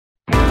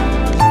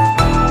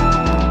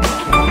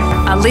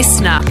A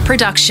listener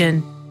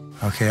production.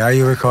 Okay, are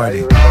you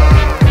recording?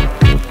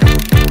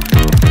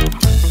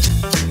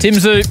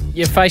 Tszyu,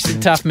 you're facing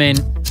tough men,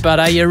 but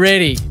are you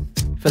ready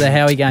for the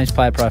Howie Games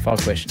player profile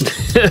question?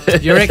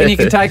 You reckon you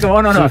can take them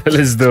on or not?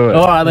 Let's do it.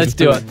 All right, let's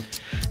do it.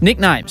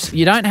 Nicknames.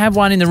 You don't have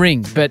one in the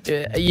ring, but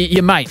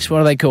your mates, what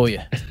do they call you?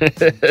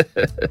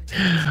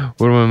 What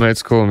do my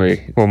mates call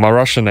me? Well, my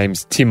Russian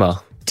name's Timur.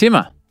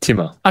 Timur.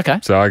 Timur. Okay.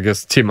 So I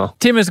guess Timur.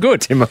 Timur's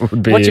good. Timur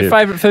would be What's your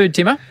favourite food,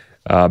 Timur?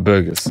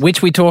 Burgers.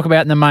 Which we talk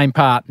about in the main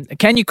part.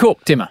 Can you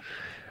cook, Timur?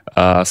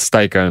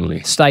 Steak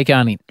only. Steak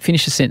only.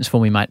 Finish the sentence for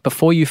me, mate.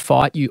 Before you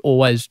fight, you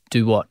always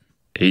do what?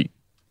 Eat.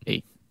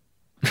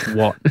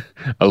 What?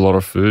 A lot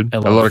of food. A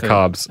lot of food.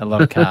 carbs. A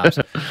lot of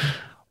carbs.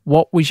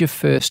 What was your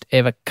first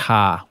ever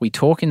car? We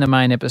talk in the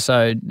main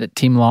episode that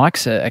Tim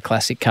likes a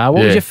classic car.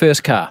 What was your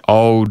first car?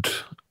 Old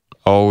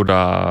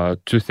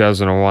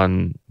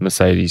 2001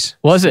 Mercedes.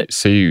 Was it?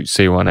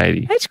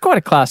 C180. It's quite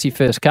a classy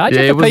first car. Did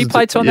you have the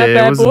P-plates on that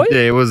bad boy?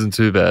 Yeah, it wasn't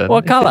too bad.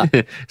 What colour?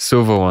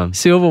 Silver one.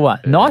 Silver one.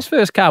 Nice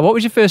first car. What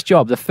was your first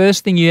job? The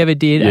first thing you ever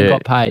did and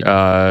got paid?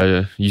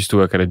 Used to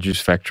work at a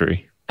juice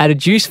factory. At a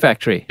juice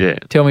factory? Yeah.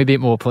 Tell me a bit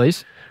more,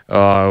 please.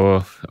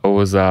 I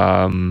was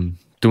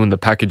doing the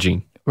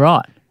packaging.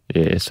 Right.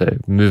 Yeah, so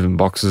moving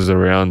boxes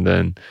around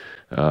and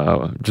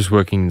just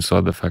working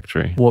inside the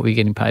factory. What were you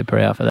getting paid per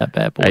hour for that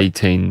bad boy?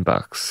 $18.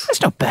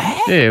 That's not bad.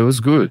 Yeah, it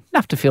was good.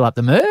 Enough to fill up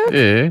the Merc.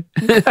 Yeah.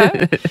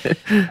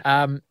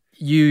 Okay.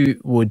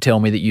 You would tell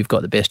me that you've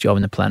got the best job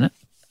on the planet.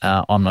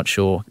 I'm not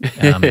sure.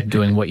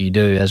 Doing what you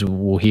do, as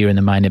we'll hear in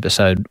the main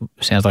episode,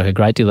 sounds like a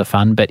great deal of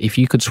fun. But if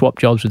you could swap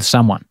jobs with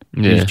someone,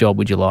 whose job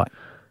would you like?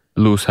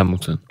 Lewis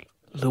Hamilton.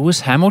 Lewis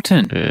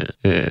Hamilton.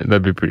 Yeah,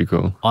 that'd be pretty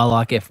cool. I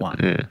like F1.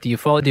 Yeah. Do you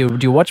follow? Do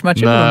you watch much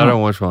of it? No, I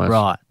don't watch much.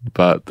 Right.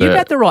 But You're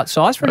about the right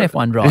size for an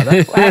F1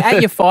 driver. At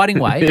your fighting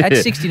weight, at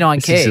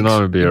 69 kegs.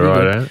 69 would be all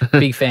right, eh?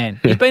 Big fan.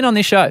 He's been on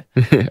this show.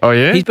 Oh,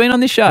 yeah? He's been on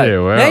this show. Yeah,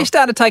 wow. Now you're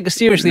starting to take it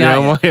seriously, Yeah,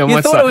 aren't you? I You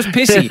might thought it was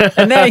pissy,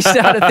 and now you're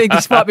starting to think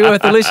this might be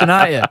worth a listen,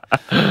 aren't you?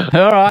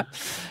 All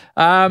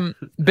right.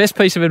 Best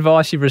piece of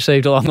advice you've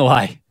received along the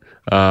way?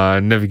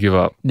 Never give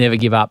up. Never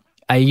give up.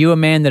 Are you a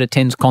man that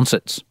attends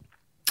concerts?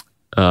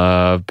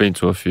 I've been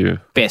to a few.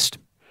 Best?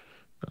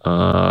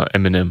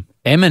 Eminem.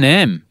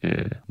 Eminem?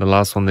 Yeah. The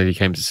last one that he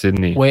came to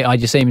Sydney. Where, did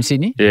you see him in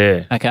Sydney?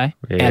 Yeah. Okay.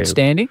 Yeah.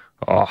 Outstanding?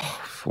 Oh,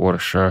 what a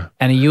show.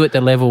 And are you at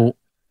the level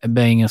of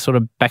being a sort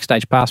of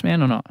backstage pass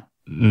man or not?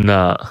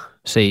 Nah.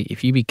 See,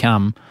 if you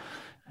become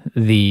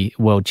the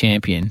world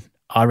champion,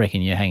 I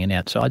reckon you're hanging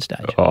outside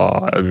stage.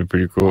 Oh, that'd be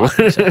pretty cool.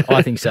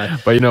 I think so.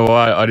 But you know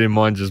what? I didn't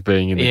mind just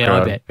being in the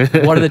crowd. I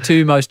bet. What are the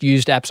two most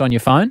used apps on your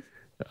phone?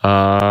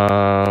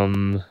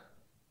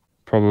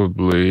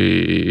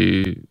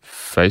 Probably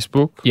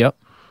Facebook. Yep.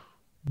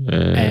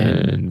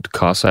 And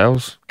car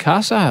sales.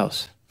 Car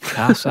sales.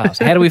 Car sales.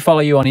 How do we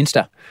follow you on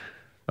Insta?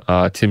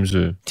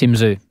 Tszyu.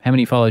 Tszyu. How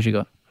many followers you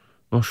got?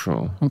 Not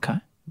sure. Okay.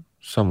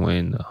 Somewhere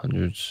in the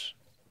hundreds.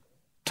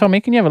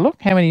 Tommy, can you have a look?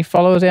 How many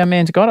followers our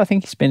man's got? I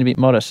think he's been a bit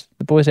modest.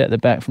 The boys out the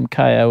back from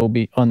KO will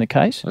be on the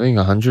case. I think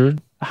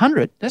 100.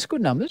 100? That's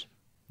good numbers.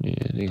 Yeah,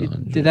 I think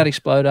 100. Did that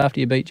explode after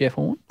you beat Jeff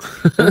Horn?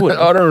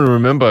 I don't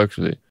remember,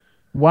 actually.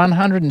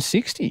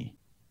 160.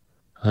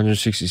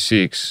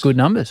 166. Good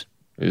numbers.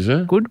 Is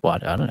it? Good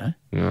what? I don't know.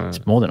 Yeah.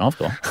 It's more than I've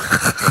got.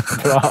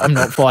 But I'm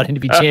not fighting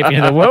to be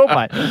champion of the world,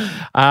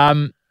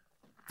 mate.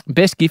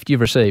 Best gift you've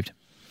received?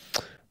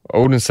 I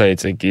wouldn't say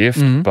it's a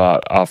gift,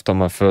 but after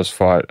my first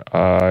fight,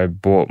 I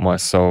bought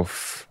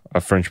myself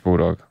a French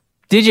Bulldog.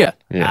 Did you?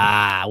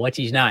 Yeah. What's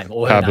his name?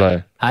 Or her Pablo.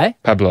 name? Hey?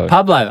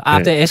 Pablo.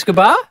 After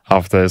Escobar?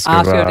 After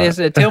Escobar.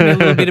 Tell me a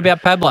little bit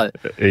about Pablo.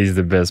 He's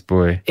the best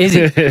boy. Is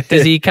he?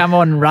 Does he come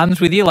on and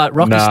runs with you like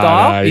Rocky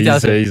style? No, He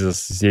doesn't. he's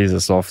a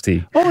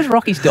softie. What was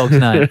Rocky's dog's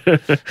name?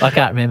 I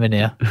can't remember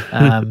now.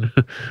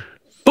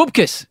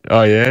 Bubkus.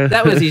 Oh, yeah?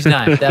 That was his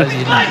name.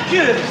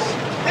 Butkus!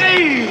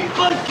 Hey,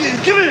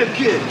 Butkus! Come here,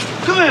 kid!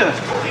 Come here!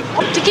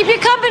 To keep you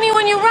company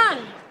when you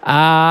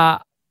run.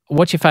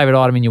 What's your favourite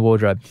item in your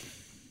wardrobe?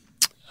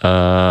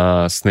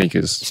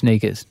 Sneakers.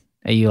 Sneakers.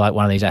 Are you like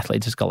one of these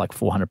athletes that's got like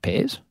 400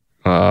 pairs?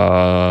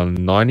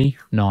 90.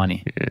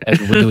 90.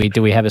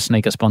 Do we have a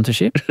sneaker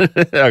sponsorship? I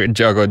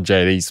got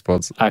JD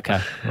Sports. Okay,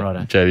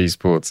 right. JD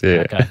Sports,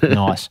 yeah. Okay,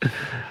 nice.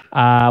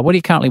 What are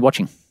you currently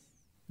watching?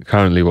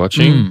 Currently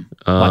watching?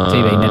 Like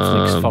TV,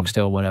 Netflix,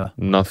 Foxtel, whatever.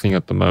 Nothing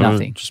at the moment.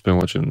 Nothing. Just been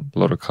watching a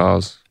lot of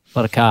cars. A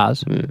lot of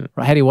cars. Yeah.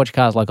 Right, how do you watch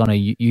cars? Like on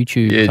a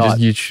YouTube Yeah, type?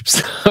 just YouTube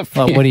stuff.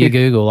 Like, what do you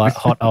Google? Like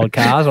hot old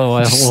cars?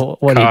 Or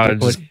what do you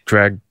just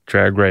drag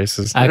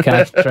races.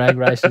 Okay, drag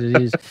races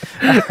it is.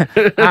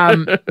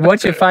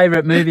 What's your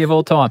favourite movie of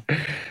all time?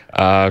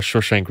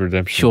 Shawshank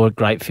Redemption. Sure,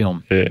 great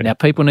film. Yeah. Now,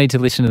 people need to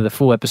listen to the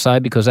full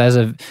episode because as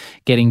of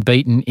getting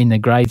beaten in the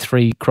grade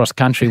 3 cross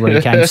country where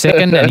he came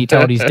second and he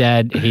told his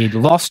dad he'd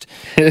lost,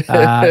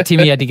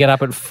 Timmy had to get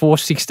up at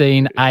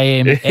 4:16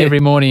 a.m. every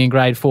morning in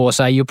grade 4.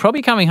 So you're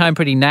probably coming home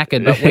pretty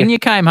knackered. But when you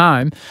came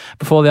home,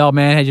 before the old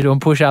man had you doing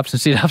push-ups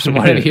and sit-ups and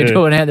whatever you're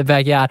doing out in the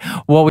backyard,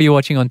 what were you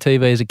watching on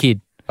TV as a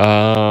kid?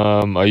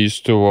 I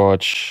used to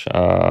watch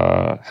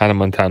Hannah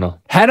Montana.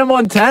 Hannah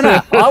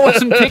Montana. I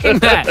wasn't picking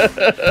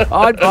that.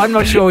 I'm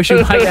not sure we should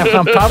make that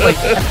one public.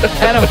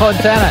 Hannah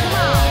Montana.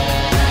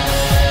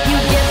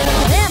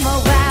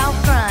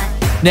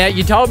 Now,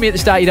 you told me at the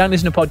start you don't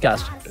listen to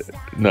podcasts.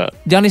 No.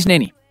 You don't listen to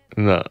any?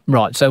 No.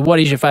 Right. So what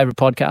is your favourite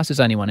podcast? There's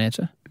only one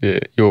answer. Yeah,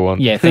 your one.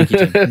 Yeah, thank you,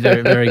 Tim.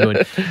 Very, very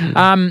good.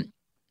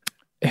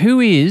 Who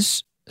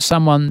is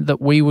someone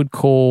that we would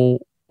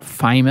call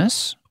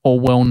famous or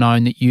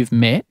well-known that you've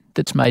met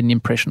that's made an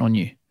impression on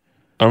you?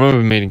 I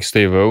remember meeting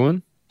Steve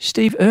Irwin.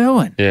 Steve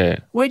Irwin? Yeah.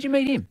 Where'd you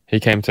meet him? He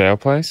came to our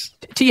place.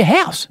 To your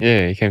house?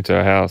 Yeah, he came to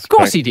our house. Of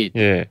course he did.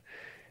 Yeah.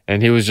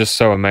 And he was just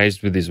so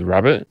amazed with his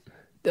rabbit.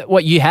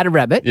 What, you had a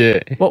rabbit? Yeah.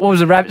 What was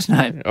the rabbit's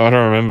name? I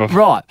don't remember.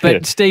 Right, but Yeah.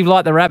 Steve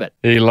liked the rabbit.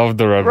 He loved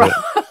the rabbit.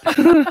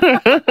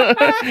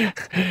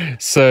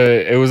 So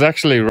it was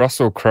actually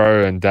Russell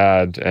Crowe and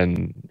Dad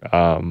and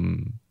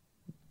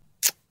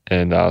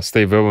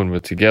Steve Irwin were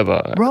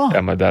together Right.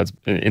 at my dad's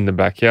in the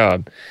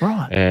backyard.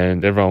 Right.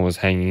 And everyone was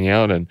hanging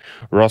out, and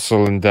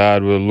Russell and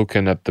Dad were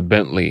looking at the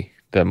Bentley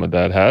that my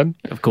dad had.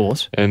 Of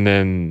course. And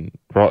then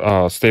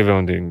Steve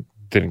Irwin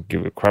didn't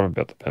give a crap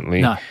about the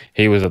Bentley. No.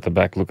 He was at the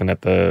back looking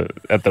at the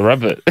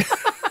rabbit.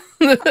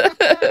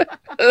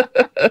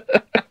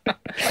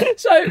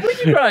 So when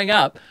you were growing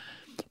up,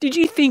 did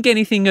you think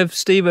anything of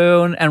Steve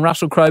Irwin and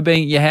Russell Crowe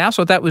being at your house,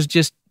 or that was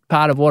just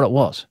part of what it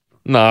was?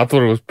 No, I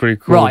thought it was pretty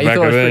cool. Right, you back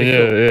thought it was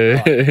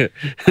then. pretty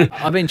Yeah.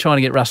 I've been trying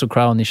to get Russell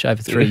Crowe on this show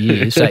for 3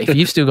 years, so if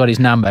you've still got his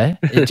number,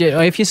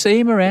 if you see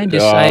him around,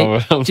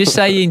 just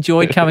say you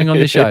enjoyed coming on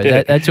the show.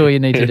 That's all you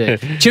need to do.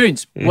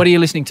 Tunes, what are you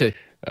listening to?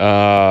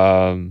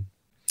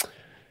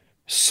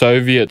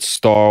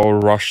 Soviet-style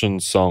Russian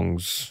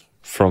songs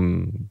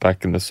from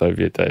back in the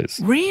Soviet days.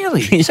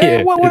 Really? So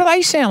Yeah. what do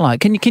they sound like?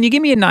 Can you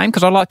give me a name?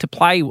 Because I'd like to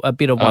play a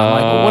bit of one.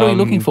 Like, what are we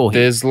looking for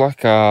here? There's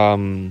like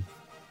the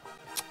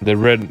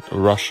Red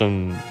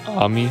Russian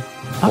Army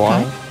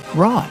choir. Okay,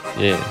 right.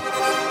 Yeah.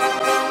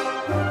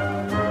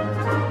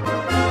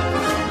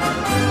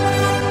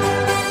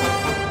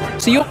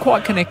 So you're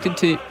quite connected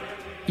to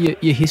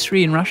your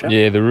history in Russia?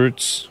 Yeah, the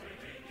roots.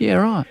 Yeah,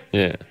 right.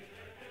 Yeah.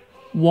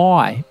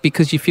 Why?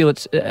 Because you feel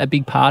it's a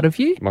big part of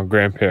you? My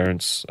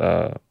grandparents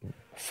are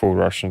full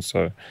Russian,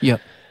 so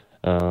Yep.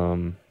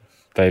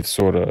 they've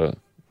sort of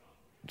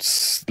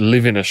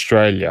live in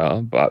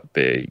Australia, but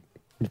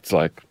it's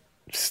like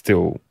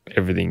still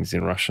everything's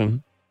in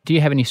Russian. Do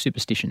you have any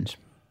superstitions?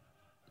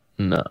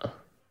 No.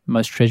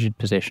 Most treasured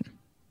possession?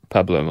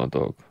 Pablo, my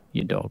dog.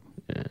 Your dog,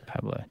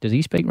 Pablo. Does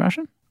he speak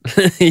Russian?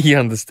 He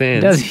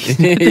understands. Does he?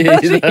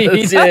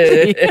 Does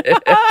he?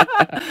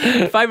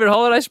 Favourite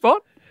holiday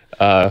spot?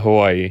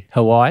 Hawaii.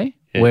 Hawaii?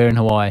 Yeah. Where in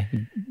Hawaii?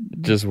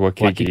 Just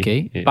Waikiki.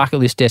 Waikiki. Yeah. Bucket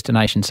list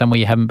destination, somewhere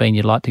you haven't been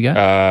you'd like to go?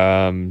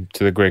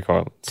 To the Greek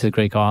islands. To the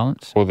Greek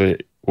islands?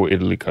 Or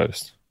Italy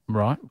coast.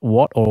 Right.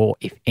 What or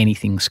if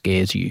anything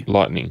scares you?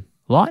 Lightning.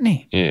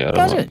 Lightning? Yeah, I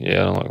Does don't it? like,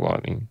 Yeah, I don't like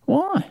lightning.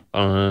 Why? I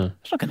don't know.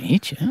 It's not going to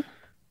hit you.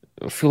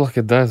 I feel like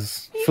it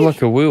does. I feel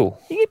like it will.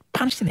 You get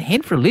punched in the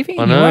head for a living.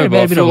 I and you're worried know, about but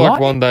I a bit feel of like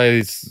lightning. one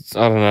day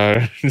I don't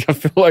know. I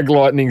feel like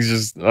lightning's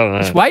just, I don't know.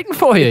 It's waiting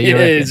for you. You Yeah,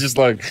 reckon? it's just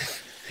like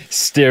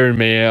staring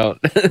me out.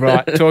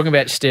 Right, talking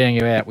about staring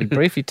you out, we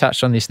briefly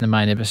touched on this in the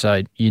main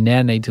episode. You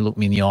now need to look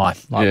me in the eye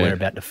like Yeah. we're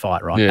about to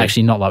fight, right? Yeah.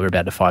 Actually, not like we're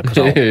about to fight because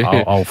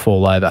I'll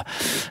fall over.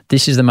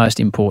 This is the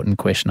most important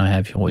question I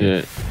have for you.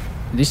 Yeah.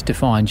 This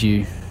defines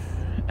you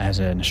as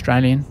an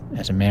Australian,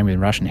 as a man with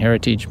Russian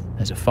heritage,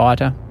 as a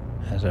fighter,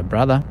 as a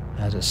brother,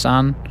 as a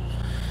son,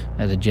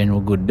 as a general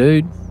good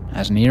dude,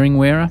 as an earring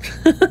wearer.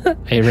 Are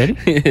you ready?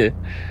 Yeah.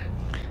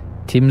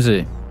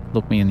 Tszyu,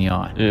 look me in the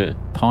eye. Yeah.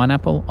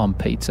 Pineapple on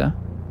pizza,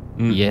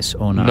 yes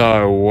or no?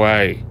 No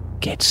way.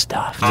 Get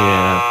stuffed.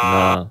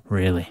 Yeah,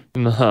 Really?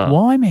 nah.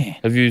 Why, man?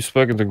 Have you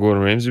spoken to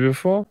Gordon Ramsay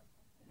before?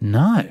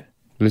 No.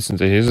 Listen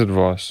to his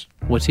advice.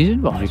 What's his You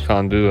advice?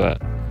 can't do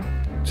that.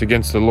 It's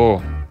against the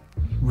law.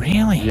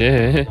 Really?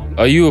 Yeah.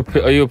 Are you a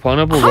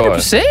pineapple guy?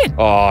 100%.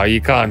 Oh, you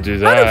can't do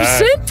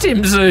that.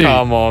 100% Tszyu.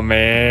 Come on,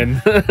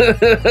 man.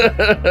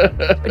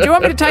 Do you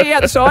want me to take you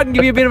outside and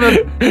give you a bit of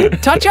a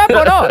touch-up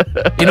or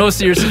not? In all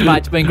seriousness, mate,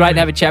 it's been great to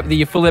have a chat with you.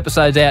 Your full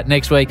episode's out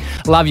next week.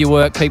 Love your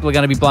work. People are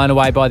going to be blown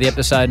away by the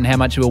episode and how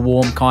much of a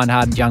warm,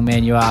 kind-hearted young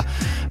man you are.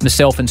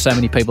 Myself and so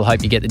many people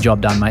hope you get the job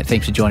done, mate.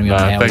 Thanks for joining me on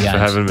How Thanks for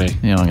having me.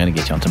 I'm going to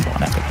get you on some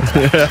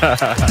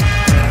pineapple.